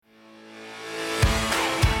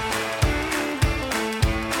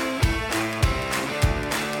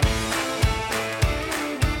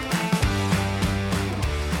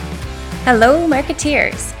Hello,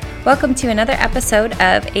 marketeers. Welcome to another episode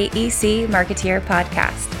of AEC Marketeer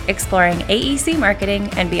Podcast, exploring AEC marketing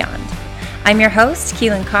and beyond. I'm your host,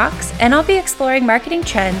 Keelan Cox, and I'll be exploring marketing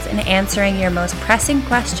trends and answering your most pressing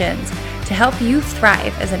questions to help you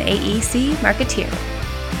thrive as an AEC marketeer.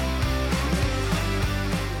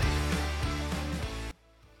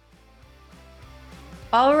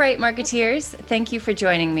 All right, marketeers, thank you for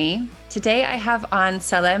joining me. Today I have on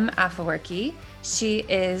Salem Afewerki. She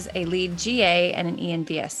is a lead GA and an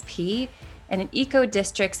ENVSP and an Eco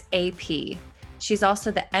Districts AP. She's also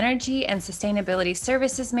the Energy and Sustainability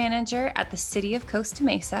Services Manager at the City of Costa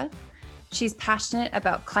Mesa. She's passionate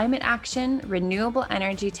about climate action, renewable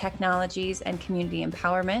energy technologies, and community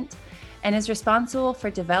empowerment, and is responsible for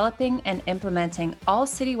developing and implementing all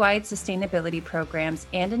citywide sustainability programs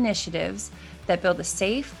and initiatives that build a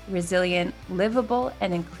safe, resilient, livable,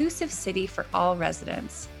 and inclusive city for all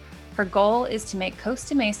residents. Her goal is to make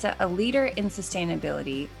Costa Mesa a leader in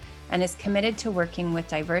sustainability and is committed to working with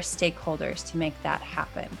diverse stakeholders to make that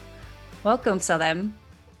happen. Welcome, Salem.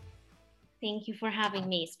 Thank you for having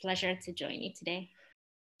me. It's a pleasure to join you today.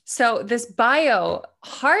 So this bio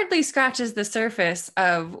hardly scratches the surface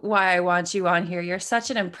of why I want you on here. You're such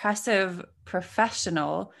an impressive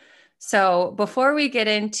professional. So before we get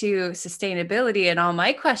into sustainability and all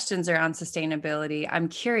my questions around sustainability, I'm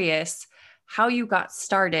curious how you got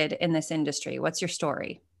started in this industry. What's your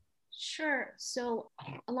story? Sure. So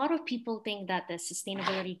a lot of people think that the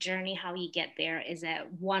sustainability journey, how you get there, is a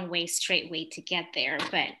one-way, straight way to get there.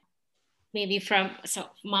 But maybe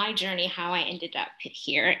my journey, how I ended up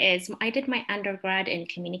here is I did my undergrad in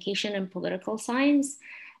communication and political science.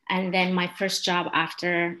 And then my first job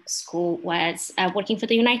after school was working for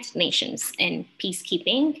the United Nations in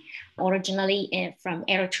peacekeeping, originally from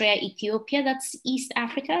Eritrea, Ethiopia, that's East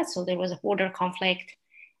Africa. So there was a border conflict,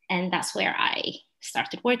 and that's where I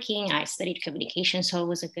started working. I studied communication, so it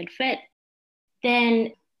was a good fit.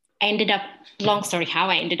 Then I ended up, long story how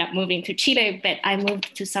I ended up moving to Chile, but I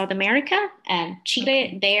moved to South America and Chile.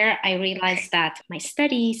 Okay. There I realized that my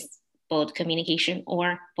studies, both communication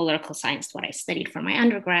or political science, what I studied for my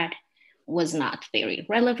undergrad, was not very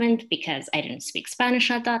relevant because I didn't speak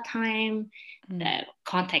Spanish at that time. The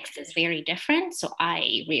context is very different. So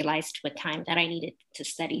I realized with time that I needed to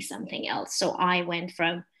study something else. So I went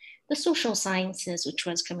from the social sciences, which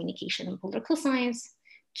was communication and political science,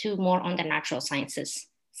 to more on the natural sciences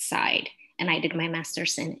side. And I did my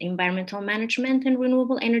master's in environmental management and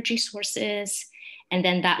renewable energy sources. And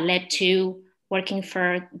then that led to working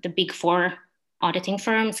for the big four auditing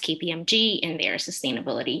firms, KPMG, in their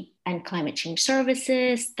sustainability and climate change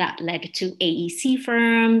services. That led to AEC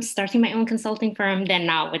firms, starting my own consulting firm, then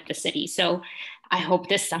now with the city. So I hope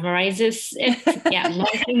this summarizes it. Yeah,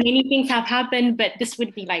 many things have happened, but this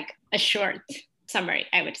would be like a short summary,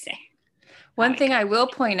 I would say. One thing I will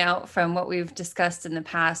point out from what we've discussed in the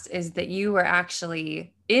past is that you were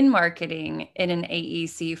actually in marketing in an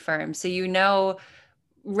AEC firm. So you know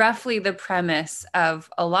roughly the premise of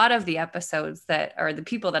a lot of the episodes that are the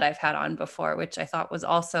people that I've had on before, which I thought was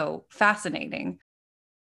also fascinating.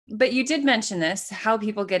 But you did mention this, how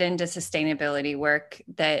people get into sustainability work,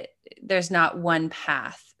 that there's not one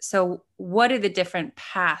path. So what are the different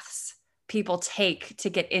paths people take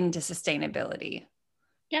to get into sustainability?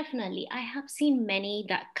 Definitely. I have seen many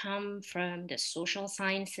that come from the social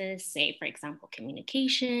sciences, say, for example,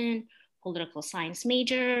 communication, political science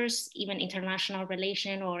majors, even international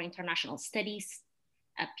relation or international studies.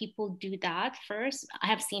 People do that first. I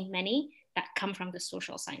have seen many that come from the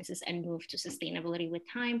social sciences and move to sustainability with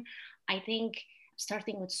time. I think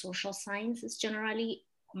starting with social sciences generally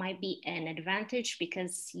might be an advantage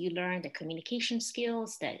because you learn the communication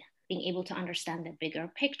skills, that being able to understand the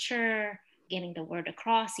bigger picture, getting the word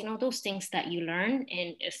across, those things that you learn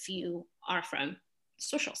and if you are from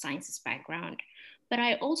social sciences background. But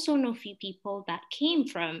I also know a few people that came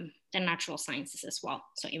from the natural sciences as well.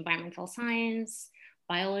 So environmental science,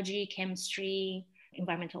 biology, chemistry,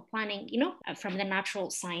 environmental planning, from the natural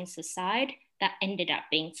sciences side that ended up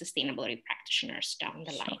being sustainability practitioners down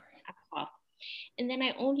the line as well. And then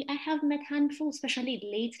I have met handfuls, especially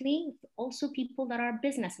lately, also people that are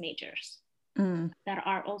business majors. That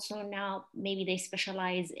are also now, maybe they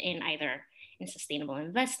specialize in either in sustainable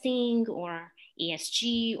investing or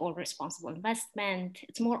ESG or responsible investment.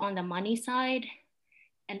 It's more on the money side,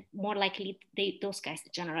 and more likely those guys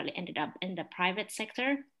generally ended up in the private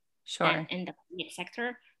sector and in the public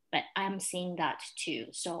sector. But I'm seeing that too.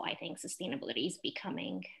 So I think sustainability is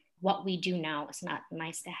becoming what we do now. It's not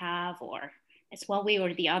nice to have, or it's one way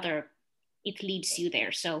or the other. It leads you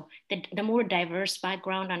there. So the more diverse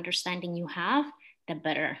background understanding you have, the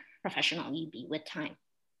better professional you be with time.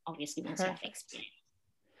 obviously once you have Perfect. experience.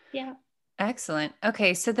 Yeah. Excellent.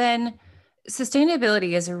 Okay. So then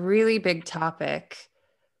sustainability is a really big topic.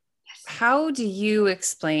 Yes. How do you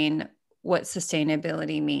explain what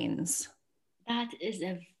sustainability means? That is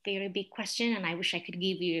a very big question. And I wish I could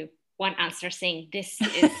give you one answer saying this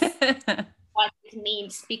is what it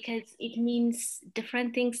means, because it means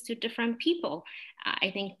different things to different people.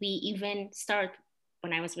 I think we even start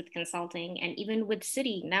when I was with consulting and even with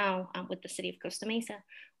city now, with the city of Costa Mesa,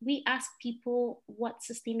 we ask people what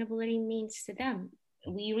sustainability means to them.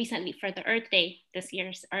 We recently, for the Earth Day, this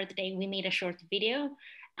year's Earth Day, we made a short video.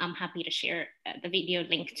 I'm happy to share the video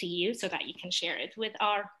link to you so that you can share it with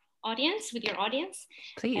our audience, with your audience.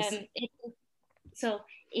 Please. So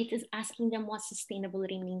it is asking them what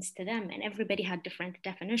sustainability means to them. And everybody had different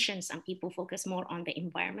definitions. Some people focus more on the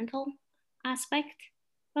environmental aspect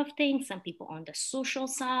of things, some people on the social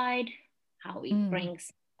side, how it brings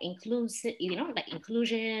inclusive, like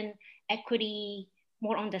inclusion, equity,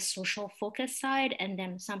 more on the social focus side. And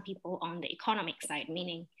then some people on the economic side,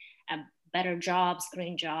 meaning better jobs,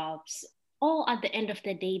 green jobs, all at the end of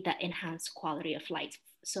the day that enhance quality of life.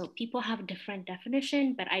 So people have different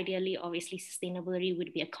definition, but ideally, obviously, sustainability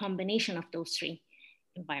would be a combination of those three: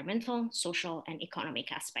 environmental, social, and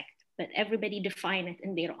economic aspect. But everybody define it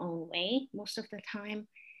in their own way most of the time.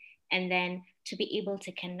 And then to be able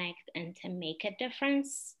to connect and to make a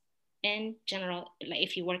difference in general, like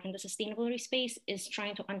if you work in the sustainability space, is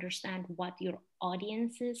trying to understand what your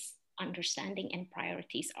audience's understanding and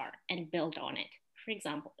priorities are and build on it. For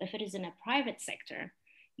example, if it is in a private sector,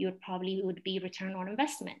 you probably would be return on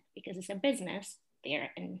investment because it's a business. They're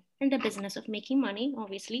in the business of making money,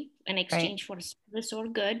 obviously, in Right. exchange for service or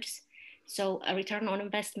goods. So a return on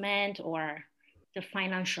investment or the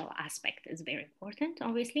financial aspect is very important,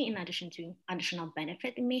 obviously, in addition to additional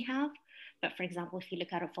benefit it may have. But for example, if you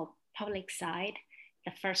look at a public side,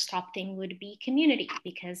 the first top thing would be community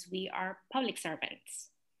because we are public servants.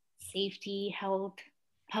 Safety, health,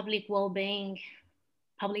 public well-being,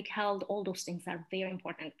 public health, all those things are very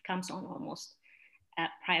important, comes on almost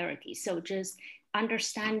priority. So just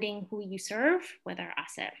understanding who you serve, whether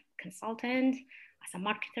as a consultant, as a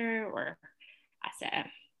marketer, or as a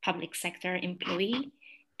public sector employee,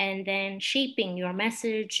 and then shaping your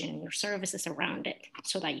message and your services around it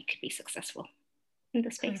so that you could be successful in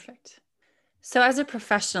the space. Perfect. So, as a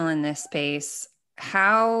professional in this space,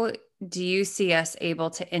 how do you see us able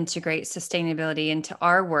to integrate sustainability into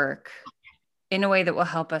our work in a way that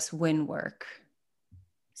will help us win work?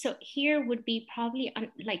 So, here would be probably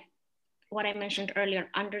like what I mentioned earlier,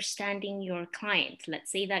 understanding your client.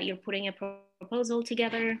 Let's say that you're putting a proposal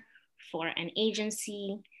together for an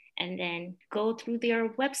agency and then go through their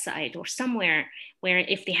website or somewhere where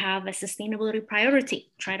if they have a sustainability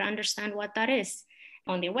priority, try to understand what that is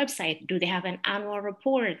on their website. Do they have an annual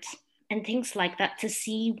report and things like that to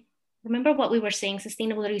see? Remember what we were saying,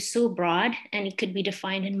 sustainability is so broad and it could be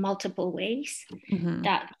defined in multiple ways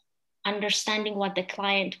that understanding what the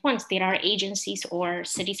client wants. There are agencies or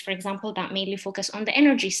cities, for example, that mainly focus on the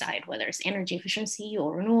energy side, whether it's energy efficiency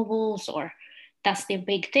or renewables, or that's their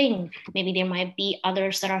big thing. Maybe there might be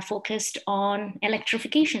others that are focused on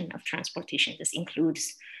electrification of transportation. This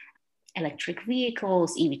includes electric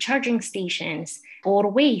vehicles, EV charging stations, or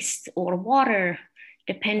waste or water,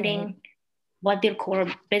 depending what their core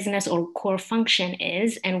business or core function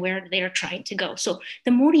is and where they're trying to go. So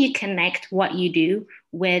the more you connect what you do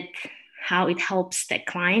with how it helps the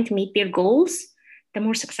client meet their goals, the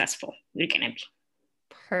more successful you're going to be.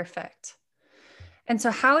 Perfect. And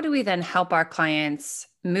so, how do we then help our clients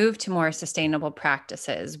move to more sustainable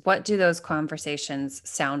practices? What do those conversations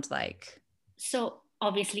sound like? So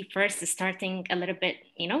obviously first is starting a little bit,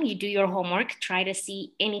 you do your homework, try to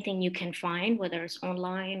see anything you can find, whether it's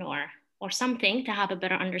online or something, to have a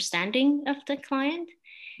better understanding of the client.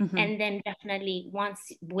 And then definitely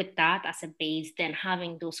once with that as a base, then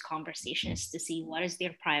having those conversations to see what is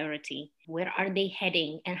their priority, where are they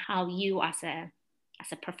heading, and how you as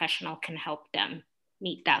a professional can help them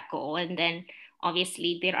meet that goal. And then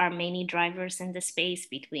obviously there are many drivers in the space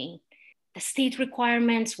between the state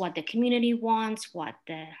requirements, what the community wants,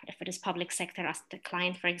 if it is public sector as the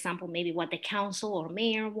client, for example, maybe what the council or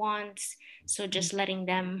mayor wants. So just letting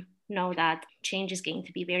them know that change is going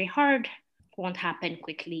to be very hard, won't happen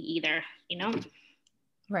quickly either,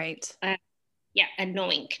 Right. Yeah, and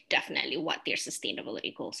knowing definitely what their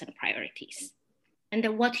sustainability goals and priorities. And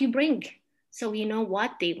then what you bring. So you know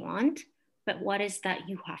what they want, but what is that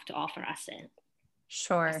you have to offer us in?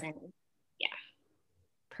 Sure. Yeah.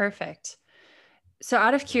 Perfect. So,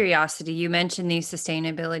 out of curiosity, you mentioned these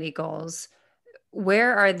sustainability goals.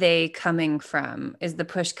 where are they coming from? Is the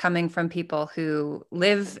push coming from people who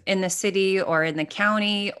live in the city or in the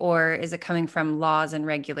county, or is it coming from laws and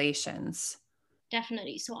regulations?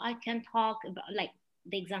 Definitely. So I can talk about, like,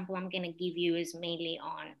 the example I'm going to give you is mainly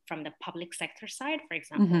on from the public sector side, for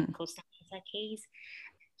example, Hmm. Costa Mesa case.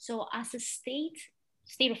 So as a state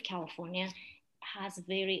of California has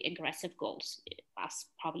very aggressive goals, as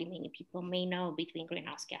probably many people may know, between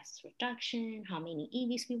greenhouse gas reduction, how many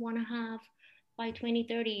EVs we want to have by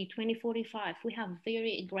 2030, 2045. We have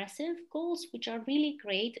very aggressive goals, which are really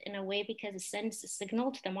great in a way because it sends a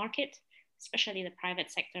signal to the market, especially the private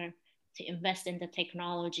sector, to invest in the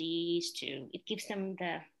technologies, to it gives them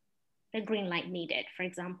the green light needed. For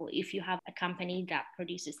example, if you have a company that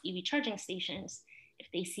produces EV charging stations, if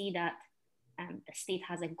they see that the state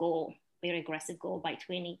has a goal, very aggressive goal by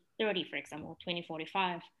 2030, for example,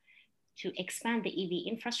 2045, to expand the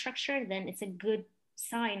EV infrastructure, then it's a good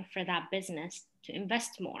sign for that business to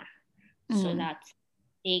invest more so Mm. that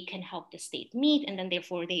they can help the state meet, and then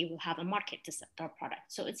therefore they will have a market to sell their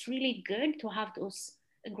product. So it's really good to have those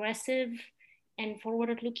aggressive and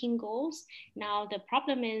forward looking goals. Now, the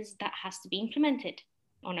problem is that has to be implemented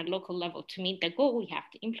on a local level. To meet the goal, we have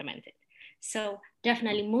to implement it. So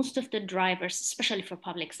definitely most of the drivers, especially for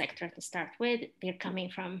public sector to start with, they're coming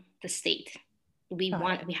from the state.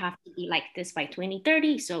 Got it. We have to be like this by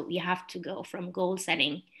 2030. So we have to go from goal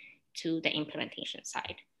setting to the implementation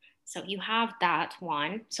side. So you have that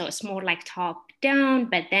one. So it's more like top down,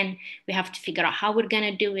 but then we have to figure out how we're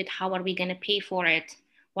going to do it. How are we going to pay for it?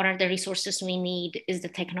 What are the resources we need? Is the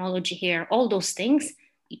technology here? All those things.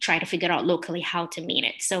 You try to figure out locally how to meet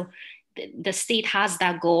it. So the state has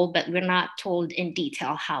that goal, but we're not told in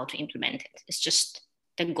detail how to implement it. It's just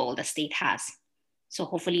the goal the state has. So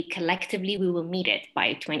hopefully collectively we will meet it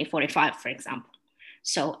by 2045, for example.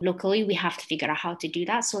 So locally we have to figure out how to do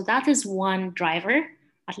that. So that is one driver,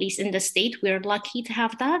 at least in the state, we're lucky to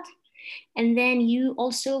have that. And then you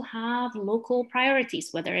also have local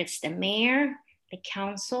priorities, whether it's the mayor, the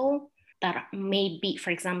council, that may be,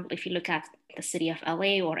 for example, if you look at the city of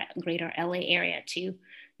LA or greater LA area too,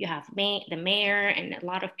 you have the mayor and a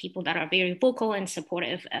lot of people that are very vocal and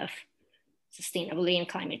supportive of sustainability and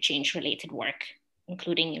climate change related work,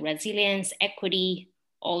 including resilience, equity,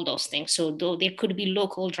 all those things. So though there could be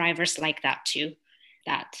local drivers like that too,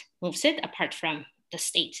 that moves it apart from the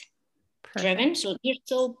state driven. Perfect. So they're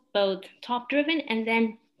still both top driven and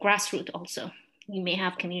then grassroots also. You may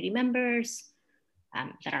have community members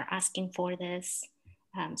that are asking for this.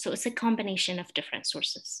 So it's a combination of different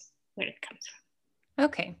sources where it comes from.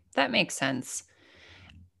 Okay, that makes sense.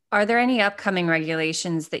 Are there any upcoming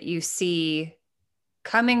regulations that you see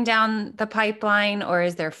coming down the pipeline, or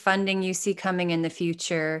is there funding you see coming in the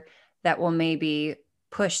future that will maybe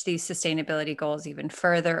push these sustainability goals even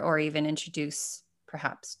further or even introduce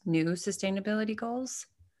perhaps new sustainability goals?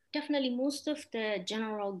 Definitely, most of the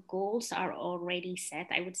general goals are already set,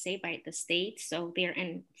 I would say, by the state. So they're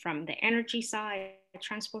in from the energy side,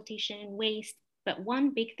 transportation, waste. But one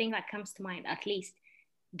big thing that comes to mind, at least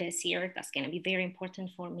this year, that's going to be very important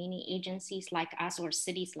for many agencies like us or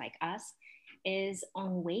cities like us, is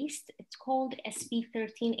on waste. It's called SB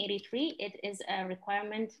 1383. It is a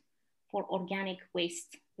requirement for organic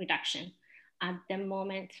waste reduction. At the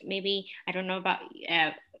moment, maybe I don't know about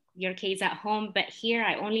your case at home, but here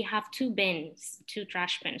I only have two bins, two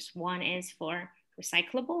trash bins. One is for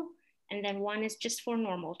recyclable, and then one is just for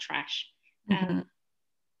normal trash. Mm-hmm.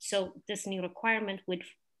 So this new requirement would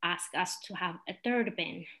ask us to have a third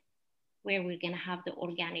bin where we're going to have the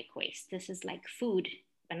organic waste. This is like food,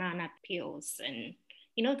 banana peels, and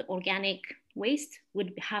the organic waste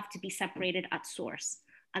would have to be separated at source.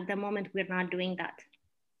 At the moment, we're not doing that.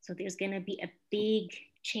 So there's going to be a big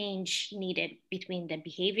change needed between the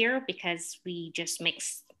behavior because we just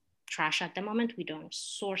mix trash at the moment. We don't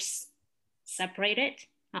source separate it.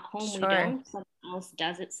 At home, we Sure. don't. Someone else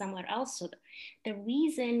does it somewhere else. So the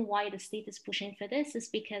reason why the state is pushing for this is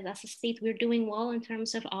because as a state, we're doing well in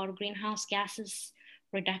terms of our greenhouse gases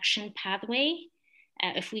reduction pathway.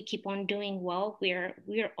 If we keep on doing well,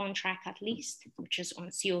 we're on track at least, which is on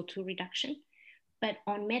CO2 reduction. But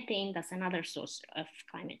on methane, that's another source of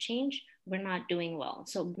climate change. We're not doing well.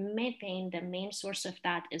 So methane, the main source of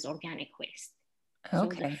that is organic waste. So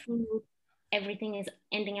the Okay. food, everything is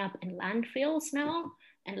ending up in landfills now,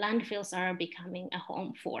 and landfills are becoming a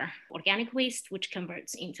home for organic waste, which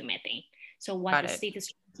converts into methane. So what Got the it. state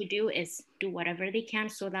is trying to do is do whatever they can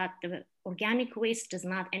so that the organic waste does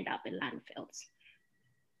not end up in landfills.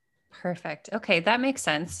 Perfect. Okay, that makes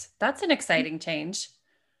sense. That's an exciting change.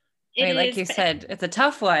 I It mean, like is, you but said, it's a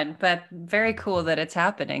tough one, but very cool that it's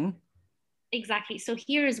happening. Exactly. So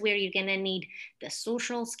here is where you're going to need the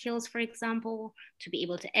social skills, for example, to be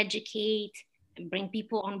able to educate and bring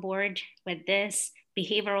people on board with this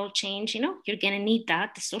behavioral change. You're going to need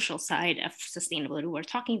that, the social side of sustainability we're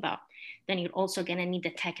talking about. Then you're also going to need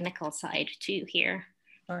the technical side too here.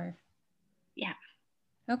 Sure. Yeah.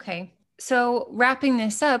 Okay. So wrapping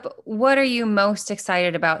this up, what are you most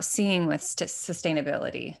excited about seeing with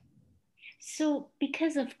sustainability? So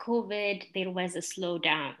because of COVID, there was a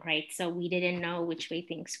slowdown, right? So we didn't know which way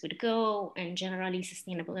things would go. And generally,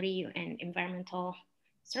 sustainability and environmental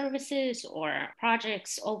services or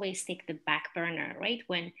projects always take the back burner, right?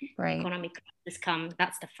 When economic crisis come,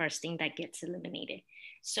 that's the first thing that gets eliminated.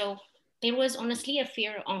 So there was honestly a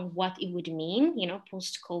fear on what it would mean,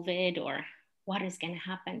 post-COVID or what is going to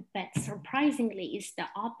happen. But surprisingly, it's the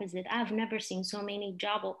opposite. I've never seen so many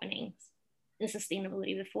job openings in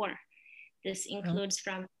sustainability before. This includes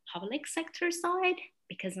from public sector side,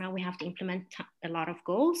 because now we have to implement a lot of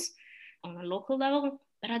goals on a local level,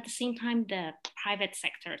 but at the same time, the private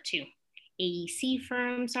sector too. AEC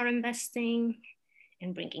firms are investing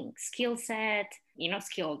in bringing skill set,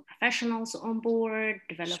 skilled professionals on board,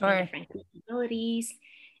 developing different capabilities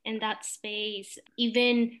in that space.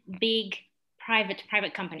 Even big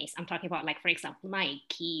private companies, I'm talking about, like, for example,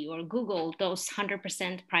 Nike or Google, those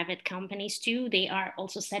 100% private companies too, they are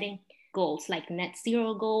also setting goals like net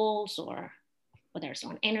zero goals, or whether it's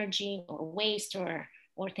on energy or waste or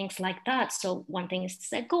things like that. So one thing is to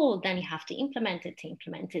set goal, then you have to implement it. To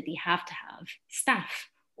implement it, you have to have staff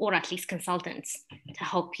or at least consultants to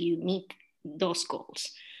help you meet those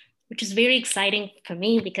goals, which is very exciting for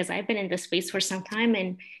me because I've been in this space for some time,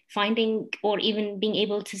 and finding or even being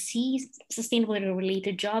able to see sustainability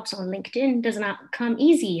related jobs on LinkedIn does not come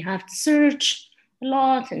easy. You have to search a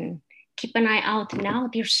lot and keep an eye out. Now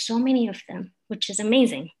there's so many of them, which is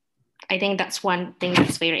amazing. I think that's one thing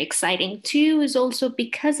that's very exciting too, is also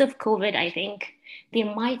because of COVID, I think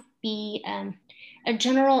there might be a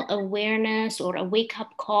general awareness or a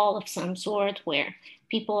wake-up call of some sort, where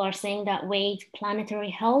people are saying that, wait, planetary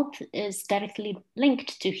health is directly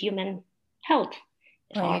linked to human health.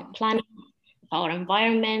 If our planet, if our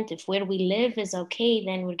environment, if where we live is okay,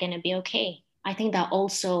 then we're going to be okay. I think that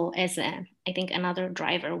also is another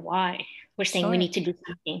driver why we're saying we need to do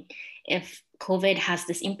something. If COVID has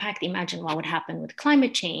this impact, imagine what would happen with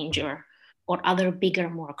climate change or other bigger,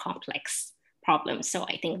 more complex problems. So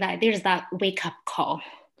I think that there's that wake-up call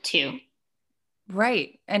too.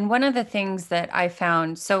 Right. And one of the things that I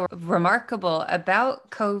found so remarkable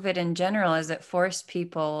about COVID in general is it forced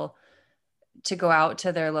people to go out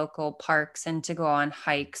to their local parks and to go on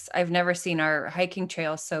hikes. I've never seen our hiking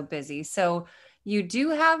trails so busy. So you do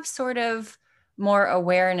have sort of more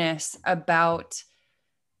awareness about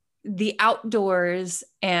the outdoors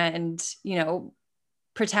and,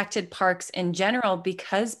 protected parks in general,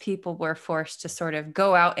 because people were forced to sort of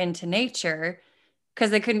go out into nature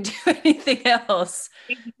because they couldn't do anything else.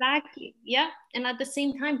 Exactly. Yeah. And at the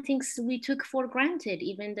same time, things we took for granted,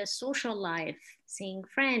 even the social life, seeing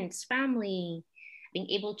friends, family, being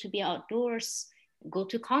able to be outdoors, go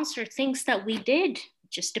to concerts, things that we did.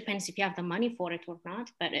 Just depends if you have the money for it or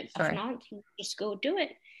not. But if not, you just go do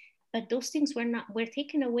it. But those things were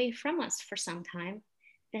taken away from us for some time.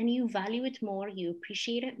 Then you value it more, you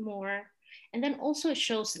appreciate it more. And then also it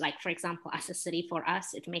shows, like, for example, as a city, for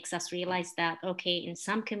us, it makes us realize that, okay, in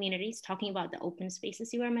some communities, talking about the open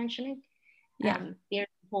spaces you were mentioning, there's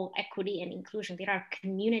whole equity and inclusion. There are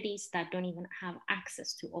communities that don't even have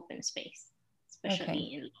access to open space,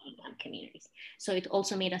 especially in low-income communities. So it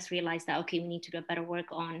also made us realize that, okay, we need to do a better work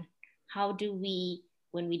on how do we,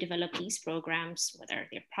 when we develop these programs, whether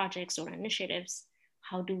they're projects or initiatives,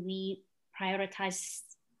 how do we prioritize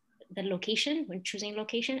the location when choosing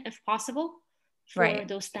location, if possible, for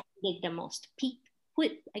those that need the most.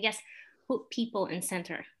 Put people in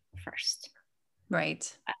center first.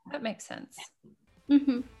 Right. That makes sense.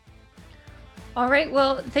 Mm-hmm. All right.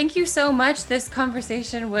 Well, thank you so much. This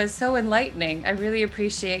conversation was so enlightening. I really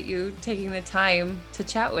appreciate you taking the time to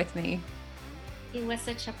chat with me. It was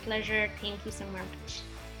such a pleasure. Thank you so much.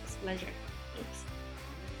 It's a pleasure. Thanks.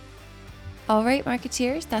 All right,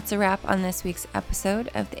 Marketeers, that's a wrap on this week's episode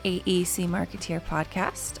of the AEC Marketeer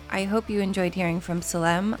podcast. I hope you enjoyed hearing from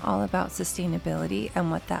Salem all about sustainability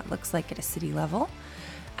and what that looks like at a city level.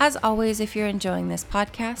 As always, if you're enjoying this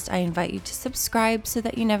podcast, I invite you to subscribe so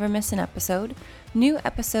that you never miss an episode. New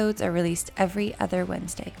episodes are released every other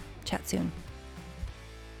Wednesday. Chat soon.